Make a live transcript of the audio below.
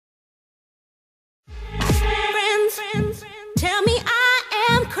tell me I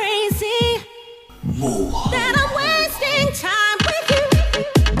am crazy, that I'm wasting time with you.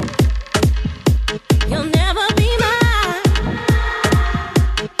 You'll never be mine.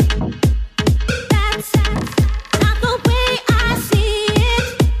 That's not the way I see it,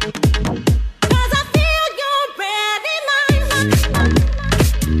 'cause I feel you're really mine.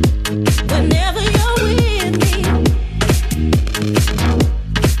 Whenever you're with me,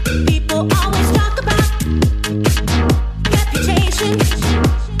 people always talk about reputation.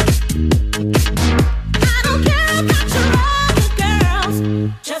 I don't care about your other girls.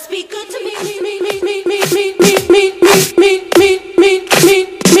 Just be good to me.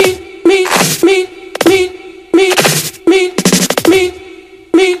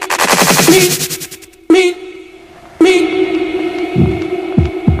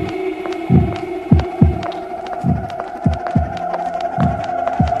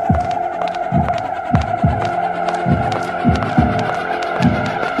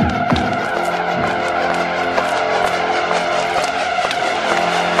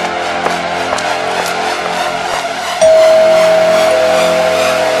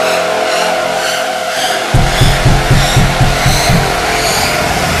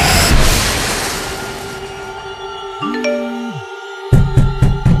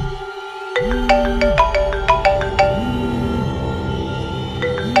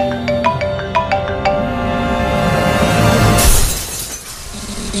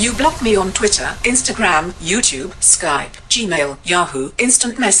 You block me on Twitter, Instagram, YouTube, Skype, Gmail, Yahoo,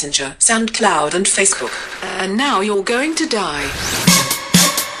 Instant Messenger, SoundCloud and Facebook. And now you're going to die.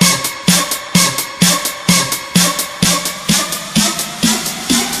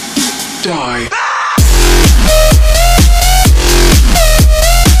 Die.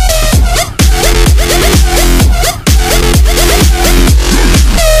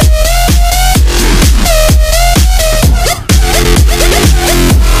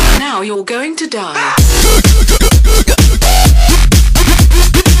 Now you're going to die.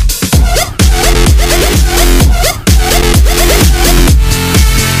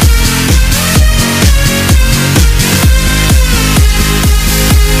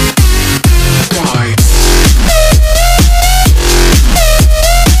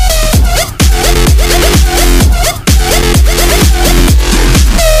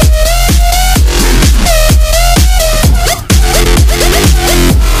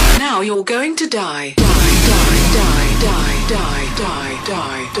 You're going to die. Die, die, die, die, die, die,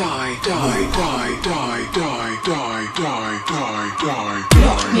 die, die, die, die, die, die, die, die, die, die.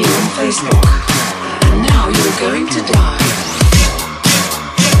 Block me on Facebook. And now you're going to die.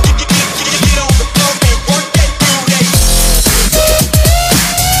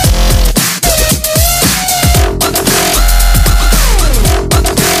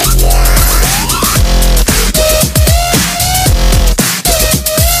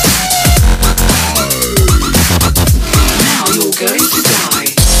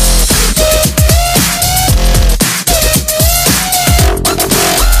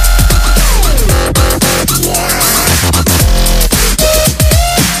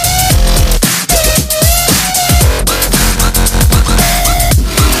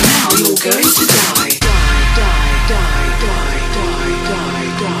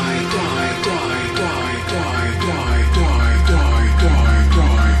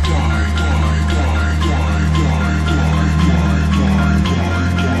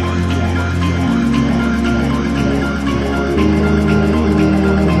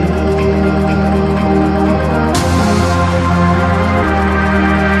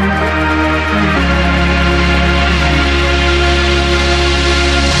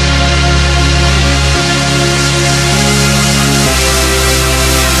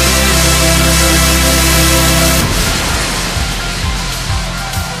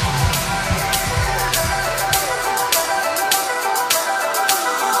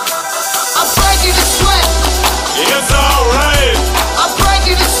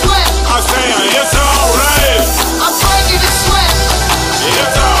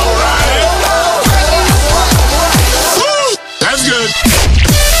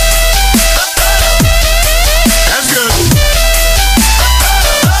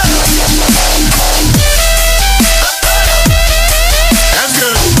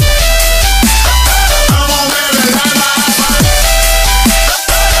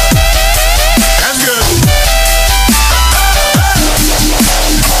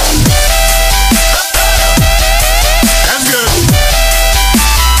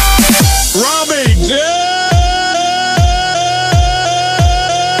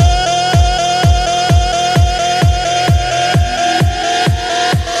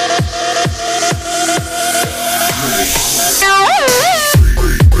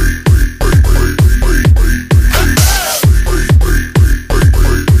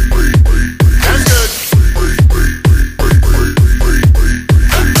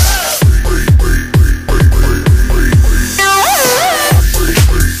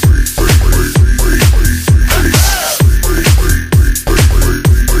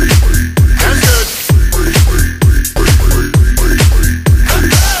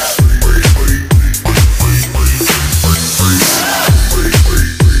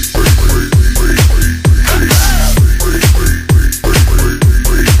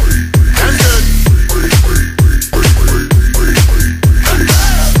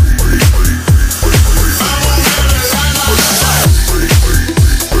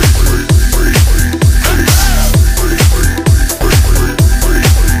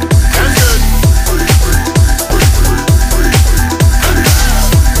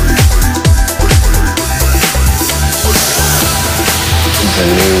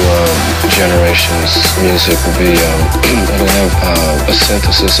 generation's music will be, it'll have a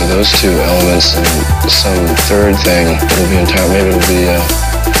synthesis of those two elements and some third thing. It'll be maybe it'll be,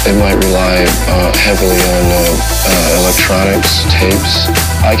 it might rely heavily on electronics, tapes.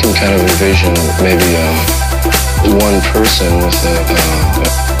 I can kind of envision maybe one person with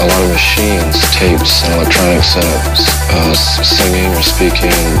a lot of machines, tapes, and electronic setups, singing or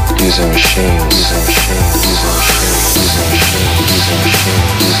speaking using machines, using machines, using machines, using machines, using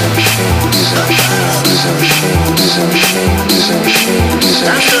machines, using machines, using machines, using machines, using machines, using machines, using machines, using machines,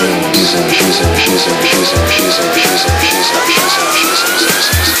 using machines, using machines, using machines, using machines, using machines, using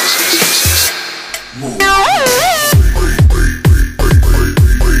machines.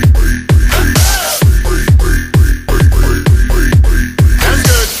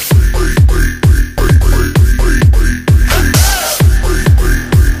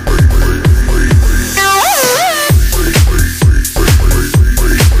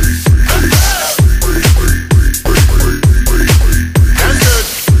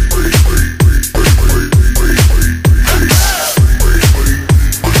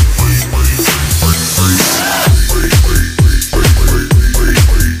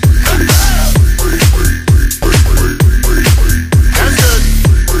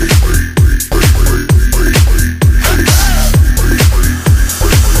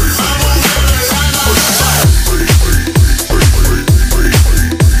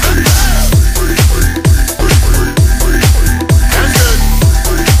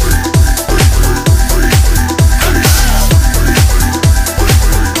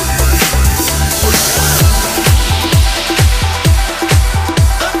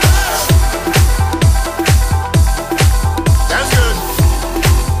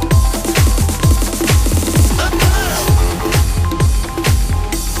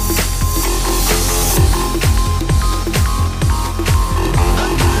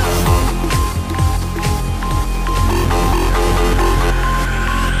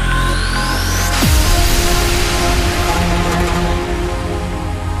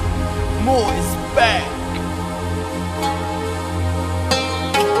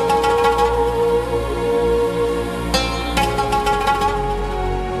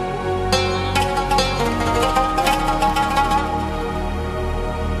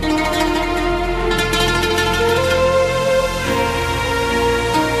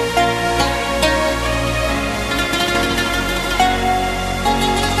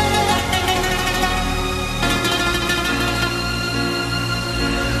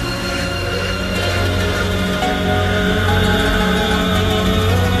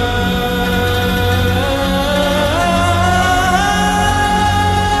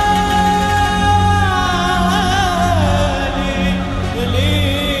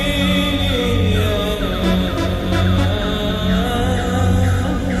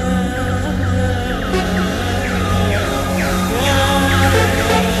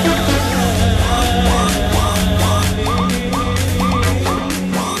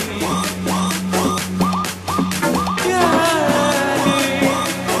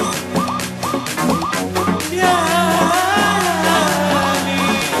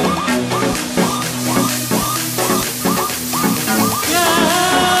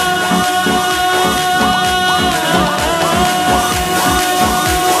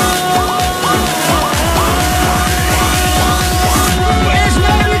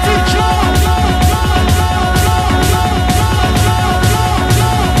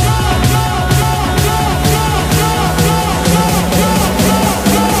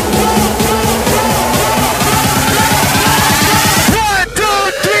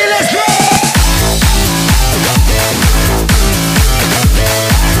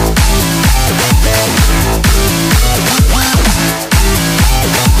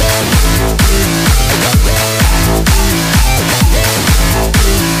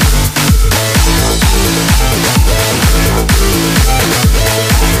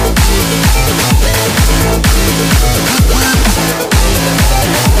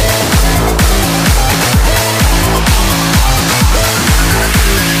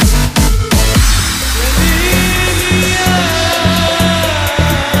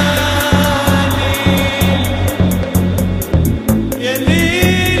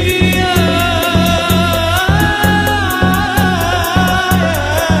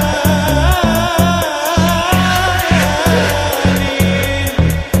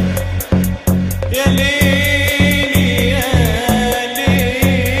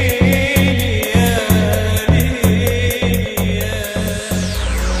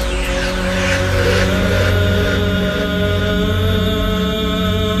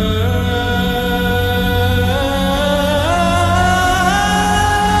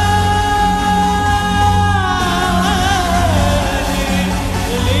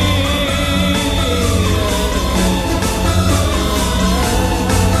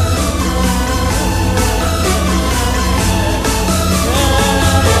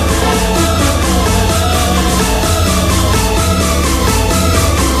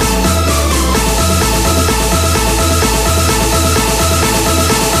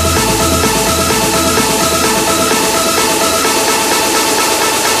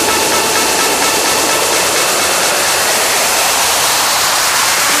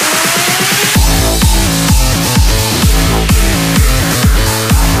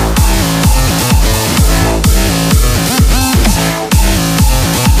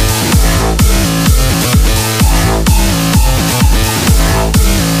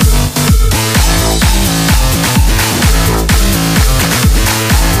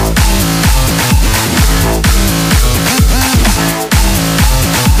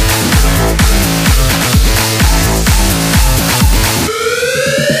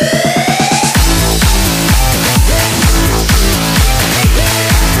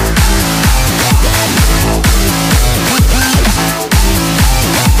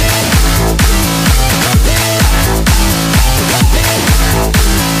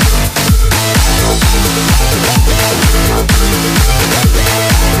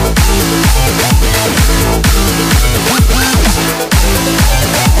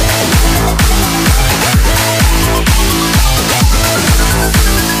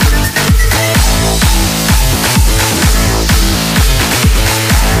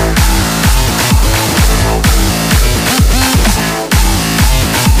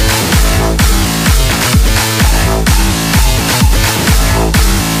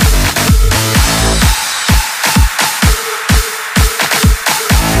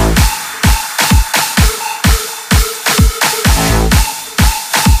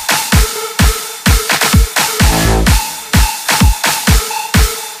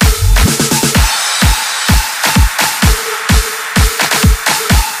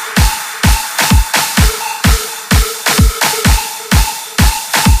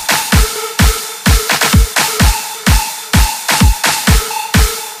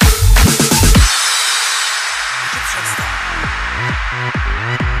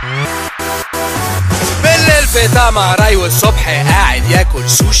 بالليل في تمراي والصبح قاعد ياكل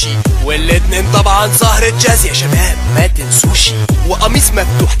سوشي، والاتنين طبعا سهرة جاز يا شباب ما تنسوشي. وقميص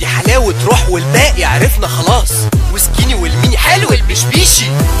مفتوح دي حلاوة روح، والباقي عرفنا خلاص، وسكيني والميني حلو البشبيشي.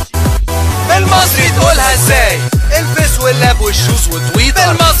 بالمصري تقولها ازاي؟ الفيس واللاب والشوز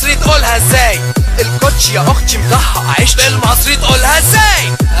وتويتر. بالمصري تقولها ازاي؟ الكوتش يا اختي مطهق عيش. بالمصري تقولها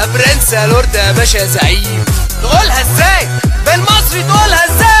ازاي؟ برنس يا لورد يا باشا يا زعيم. تقولها ازاي؟ بالمصري تقولها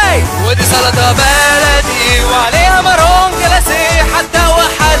ازاي؟ ودي سلطة بلدي وعليها مارون جلاسي، حتى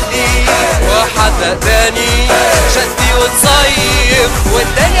وحلي وحتى تاني شدي ونصيف،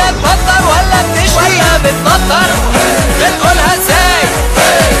 والدنيا تمطر ولا بتشتي ولا بتنطر. بتقولها ازاي؟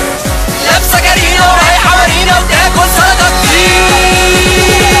 لابسة جرينة ورايحة مارينا وتاكل سلطة كتير.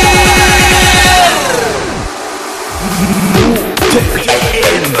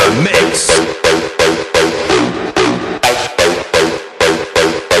 In the mix.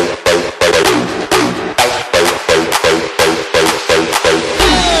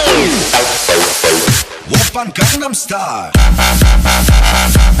 Hopa Gangnam Style.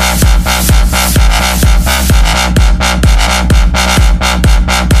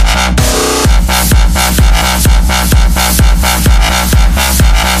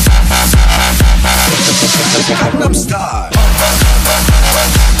 Gangnam Style.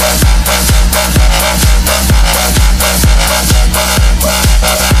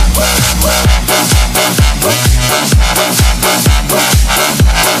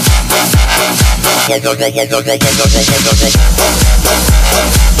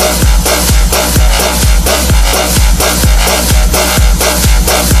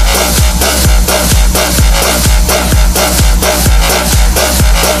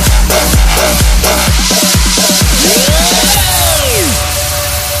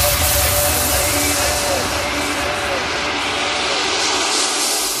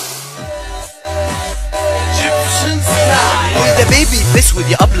 ده بيبي بس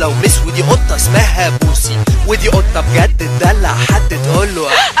ودي أبلة ومس، ودي قطة اسمها بوسي، ودي قطة بجد تدلع حد تقوله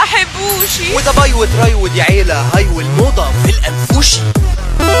احبوشي. وده باي وتراي ودي عيلة هاي والموضة في الأنفوشي.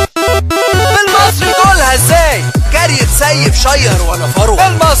 بالمصري تقولها ازاي؟ جري تسيف شير وانا فروة.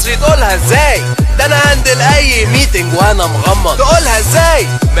 بالمصري تقولها ازاي؟ ده انا هندل اي ميتنج وانا مغمض. تقولها ازاي؟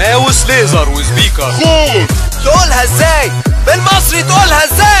 ماوس ليزر وسبيكر. تقولها ازاي؟ بالمصري تقولها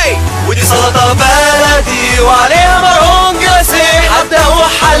ازاي؟ ودي سلطة بلدي وعليها مارون جلاسي، حتى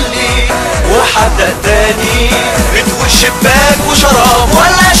وحلي وحتى تاني. بتقول شباك وشراب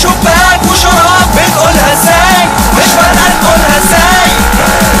ولا شباك وشراب؟ بتقولها ازاي؟ مش فارقة تقولها ازاي؟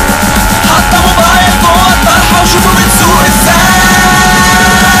 حتى موبايل جوه الطرحة وشوفوا بتسوق ازاي.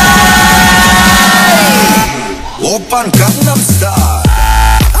 Hopa Gangnam Style.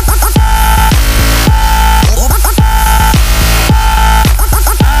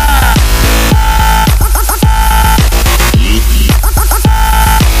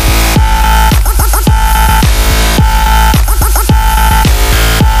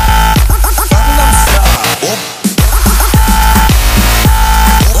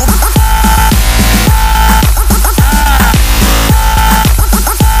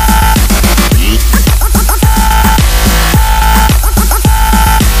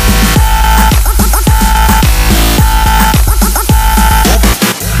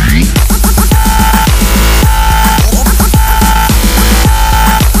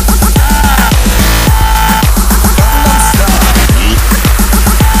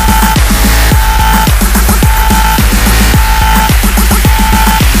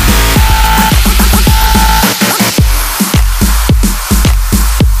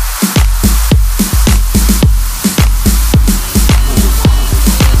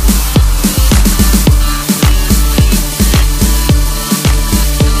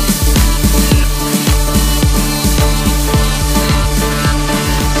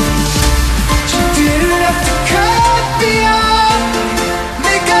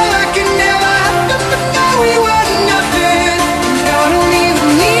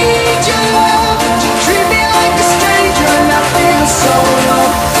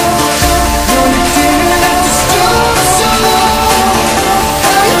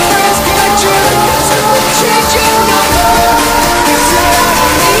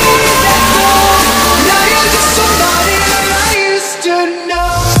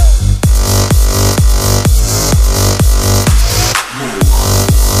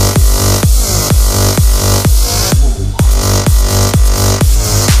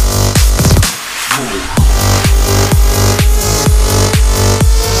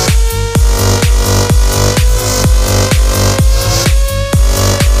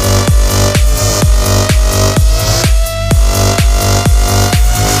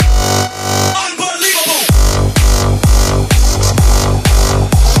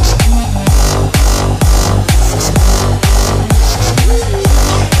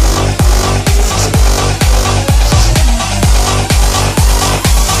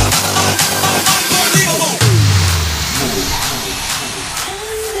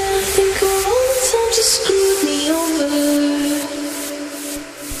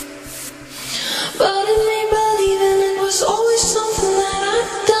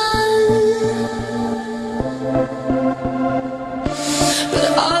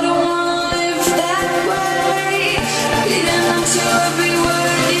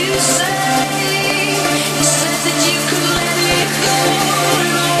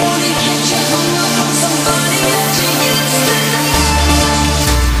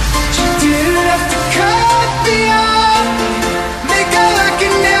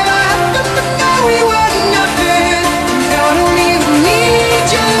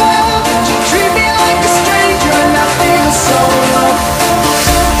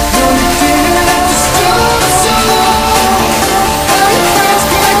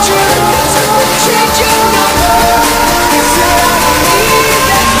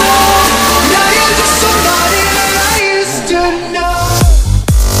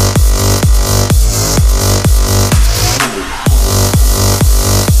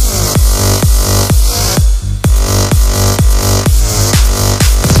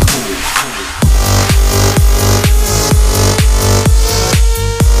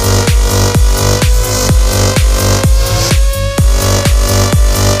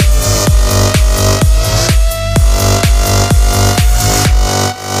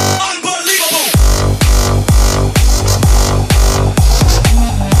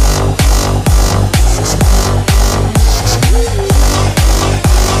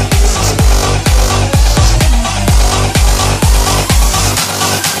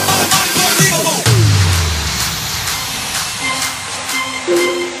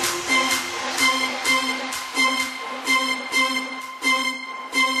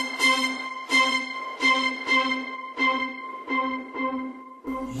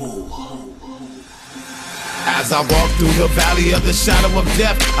 As I walk through the valley of the shadow of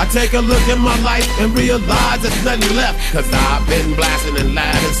death, I take a look at my life and realize there's nothing left. Cause I've been blasting and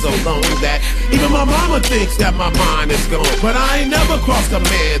laughing so long that even my mama thinks that my mind is gone. But I ain't never crossed a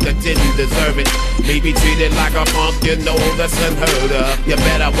man that didn't deserve it. Me be treated like a punk, you know that's unheard of. You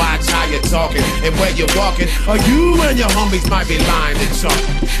better watch how you're talking and where you're walking, or you and your homies might be lying to chalk.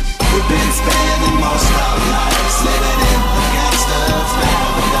 We've been spending most of our lives living in the gangsta's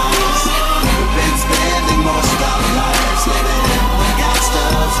paradise. We've been spending most of our lives living in the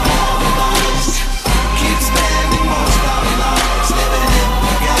gangsta's paradise. Keep spending most of our lives living in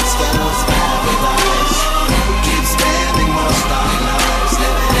the gangsta's paradise. We keep spending most of our lives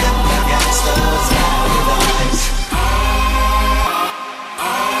living in the gangsta's paradise.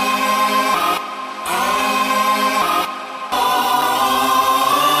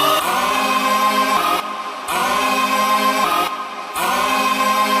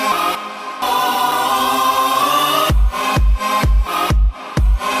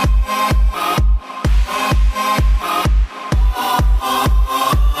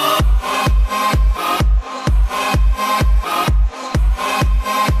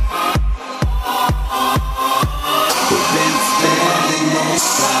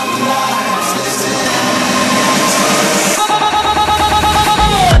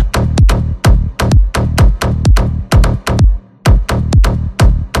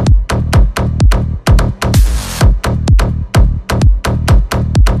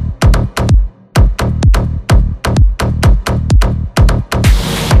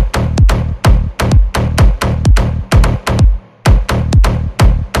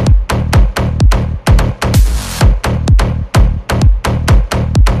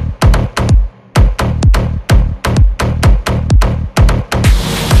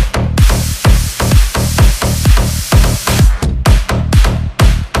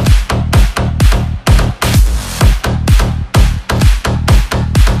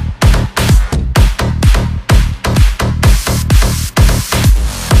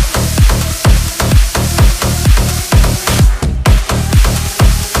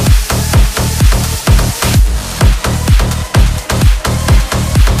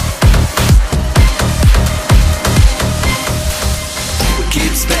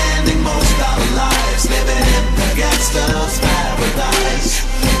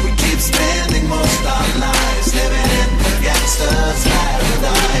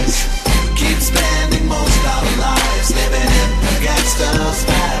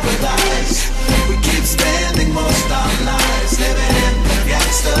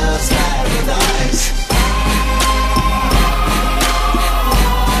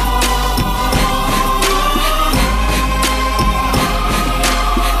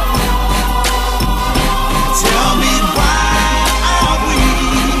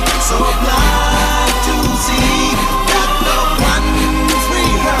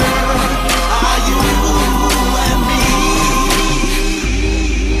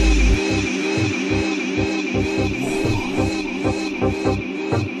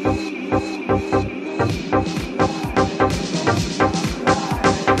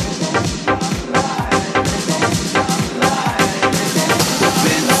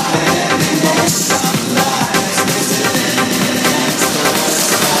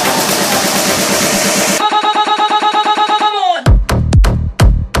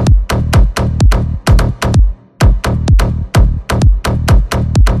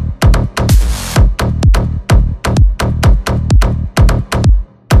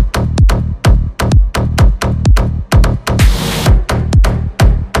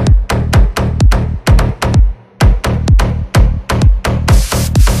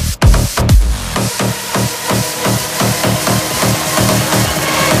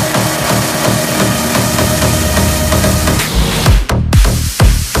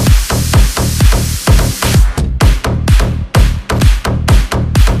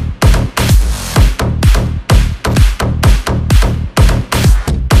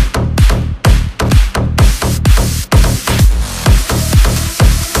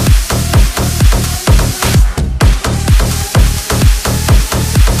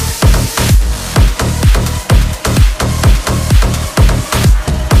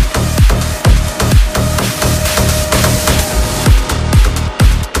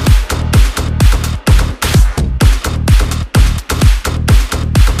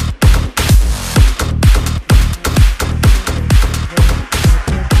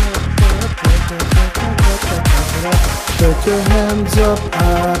 Put your hands up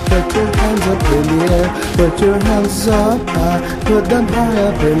high, put your hands up in the air. Put your hands up high, put them high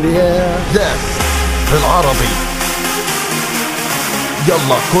up in the air. ده بالعربي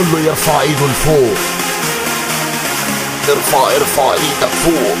يلا كله يرفع ايده لفوق. ارفع ايدك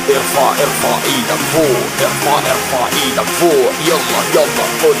فوق. ارفع ايدك فوق. ارفع ايدك فوق. يلا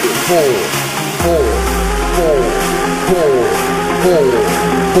كله فوق فوق فوق فوق فوق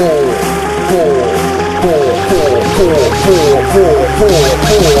فوق فوق فوق فوق فوق فوق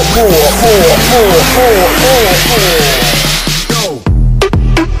فوق فوق فوق فوق فوق.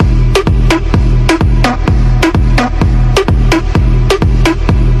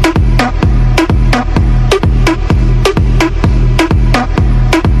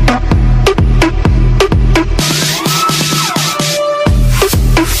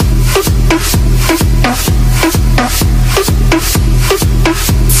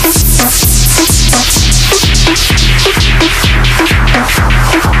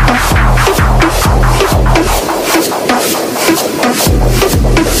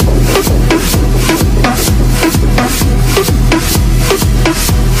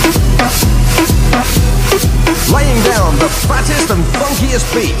 Laying down the fattest and funkiest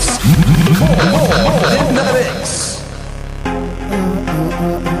beats. More in the mix.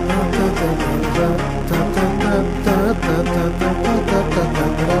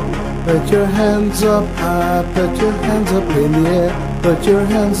 Put your hands up high, put your hands up in the air. Put your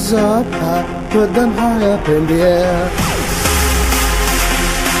hands up high, put them high up in the air.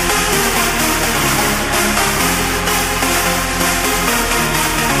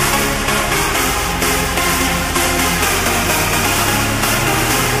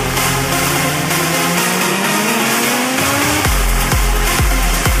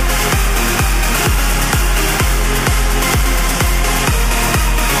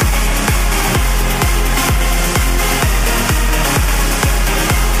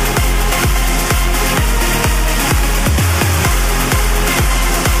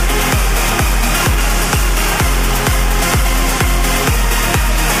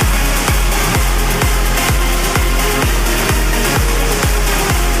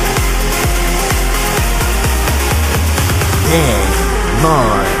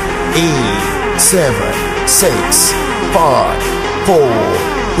 Nine, 8, 7, 6, 5, 4,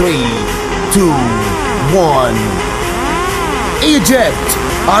 3, 2, 1. Egypt,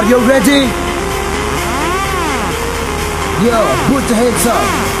 are you ready? Yeah, put the hands up.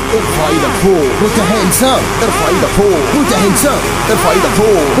 ارفع ايدك فوق. Put the hands up. ارفع ايدك فوق. Put the hands up. ارفع ايدك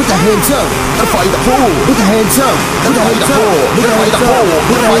فوق. Put the hands up. ارفع ايدك فوق. Put the hands up. ارفع ايدك فوق. ارفع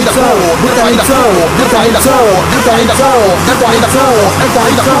ايدك فوق. ارفع ايدك فوق. ارفع ايدك فوق. ارفع ايدك فوق. ارفع ايدك فوق. ارفع ايدك فوق. ارفع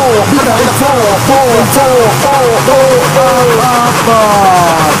ايدك فوق. ارفع ايدك فوق. فوق فوق فوق فوق فوق.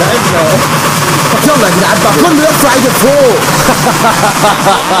 تعبنا. يلا يا جدعان بقى كله يرفع ايدك فوق.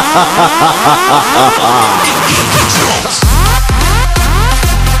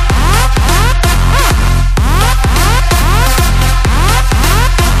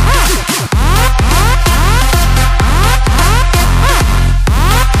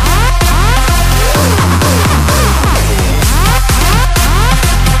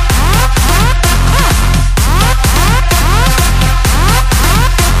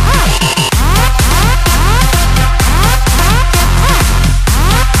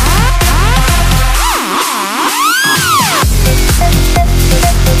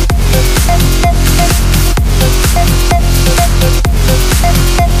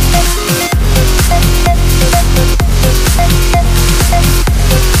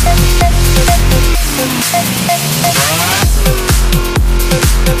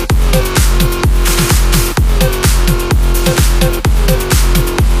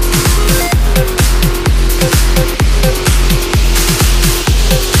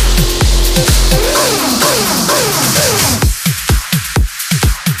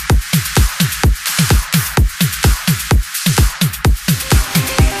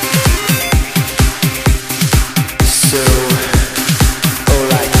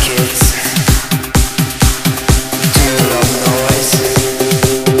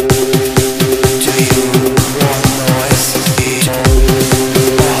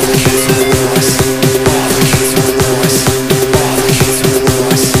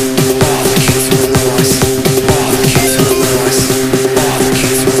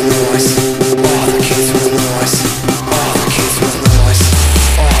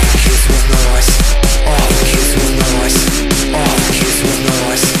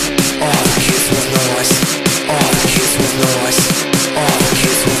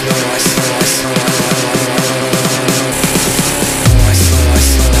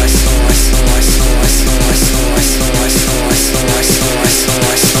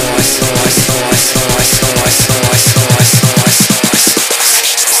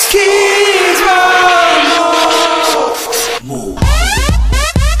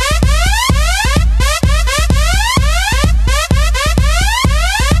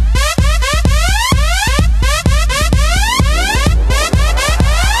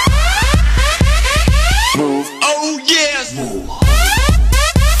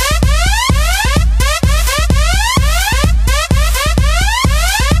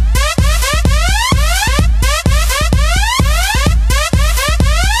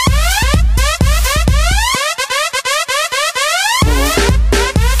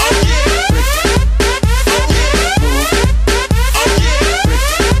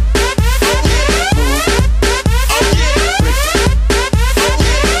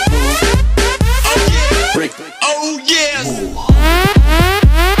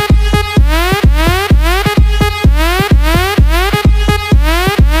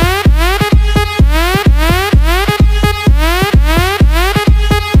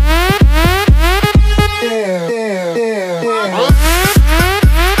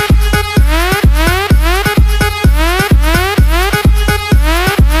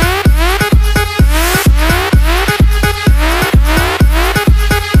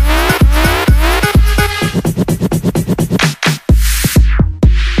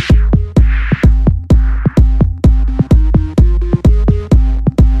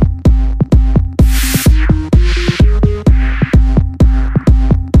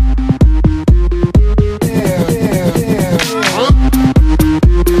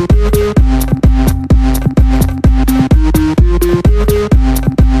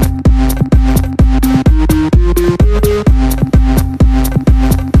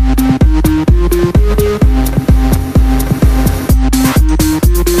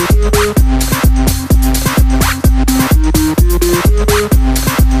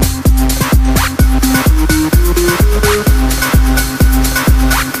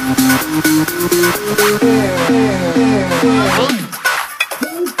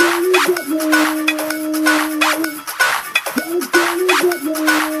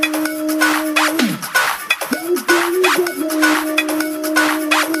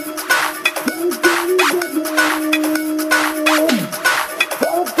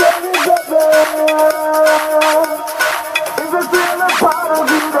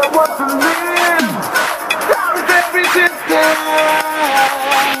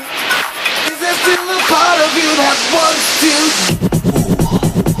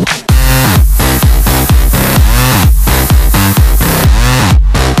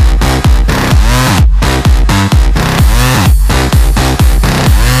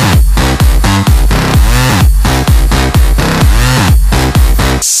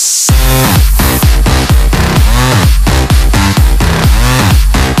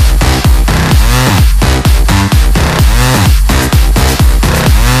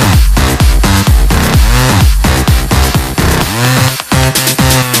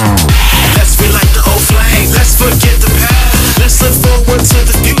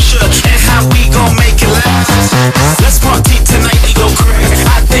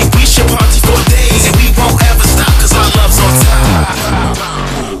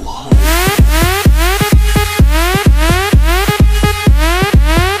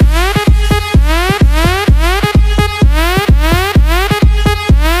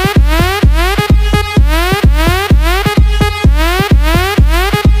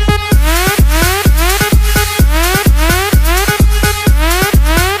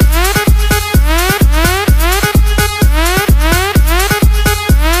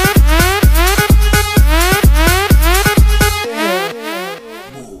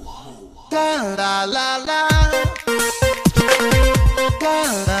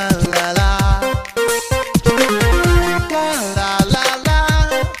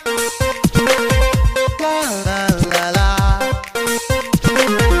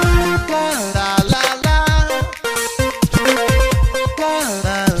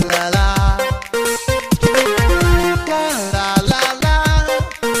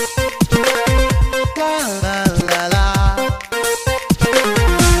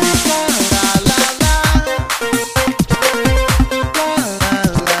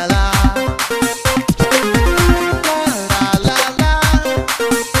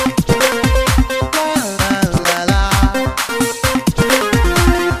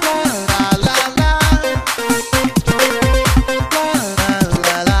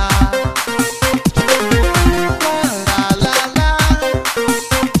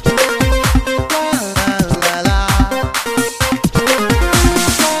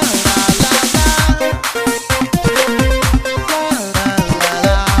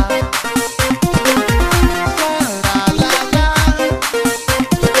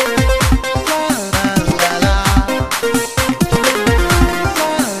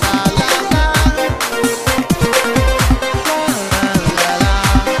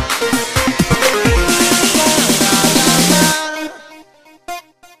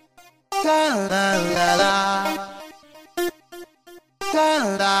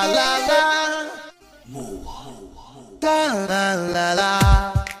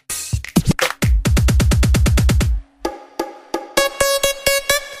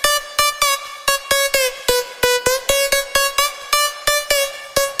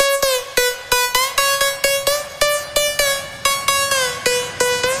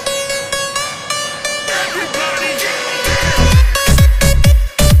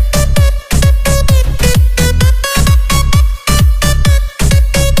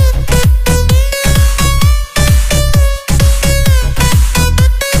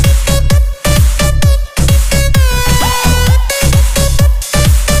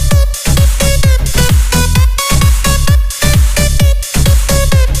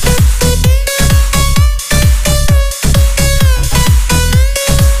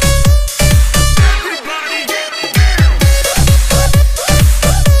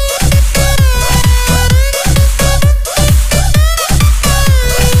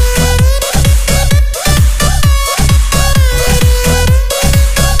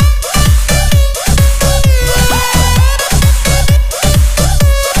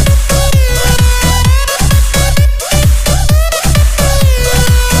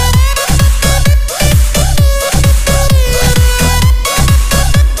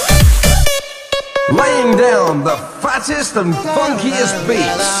 fattest and funkiest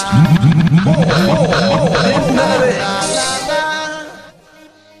beats. More in the mix.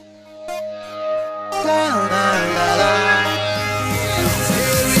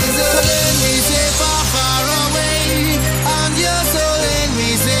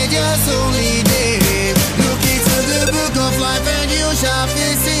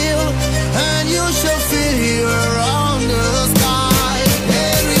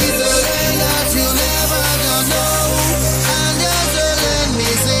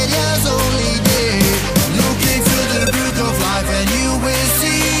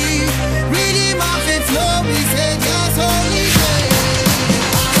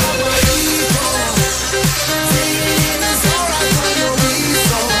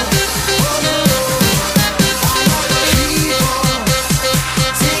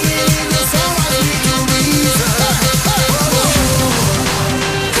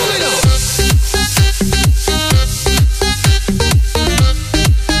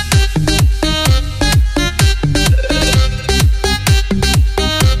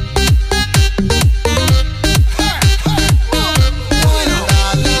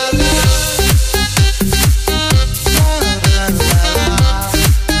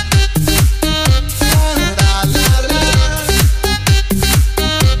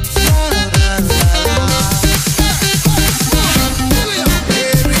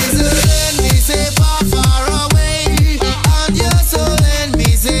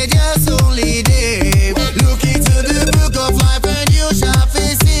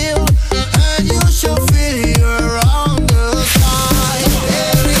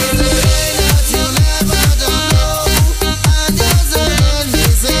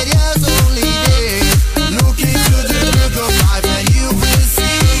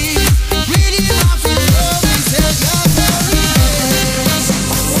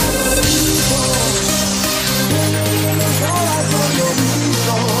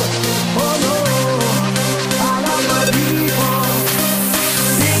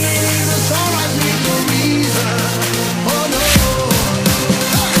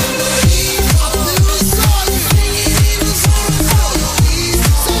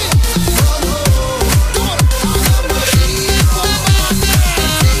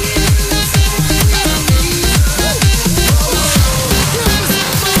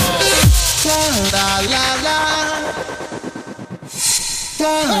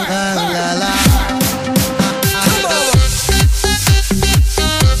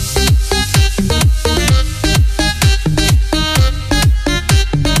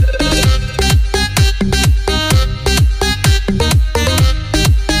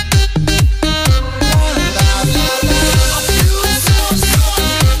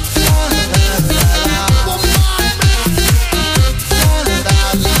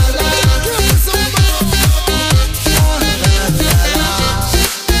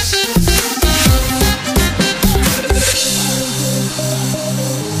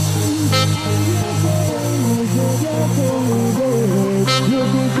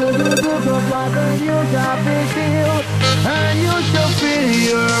 You got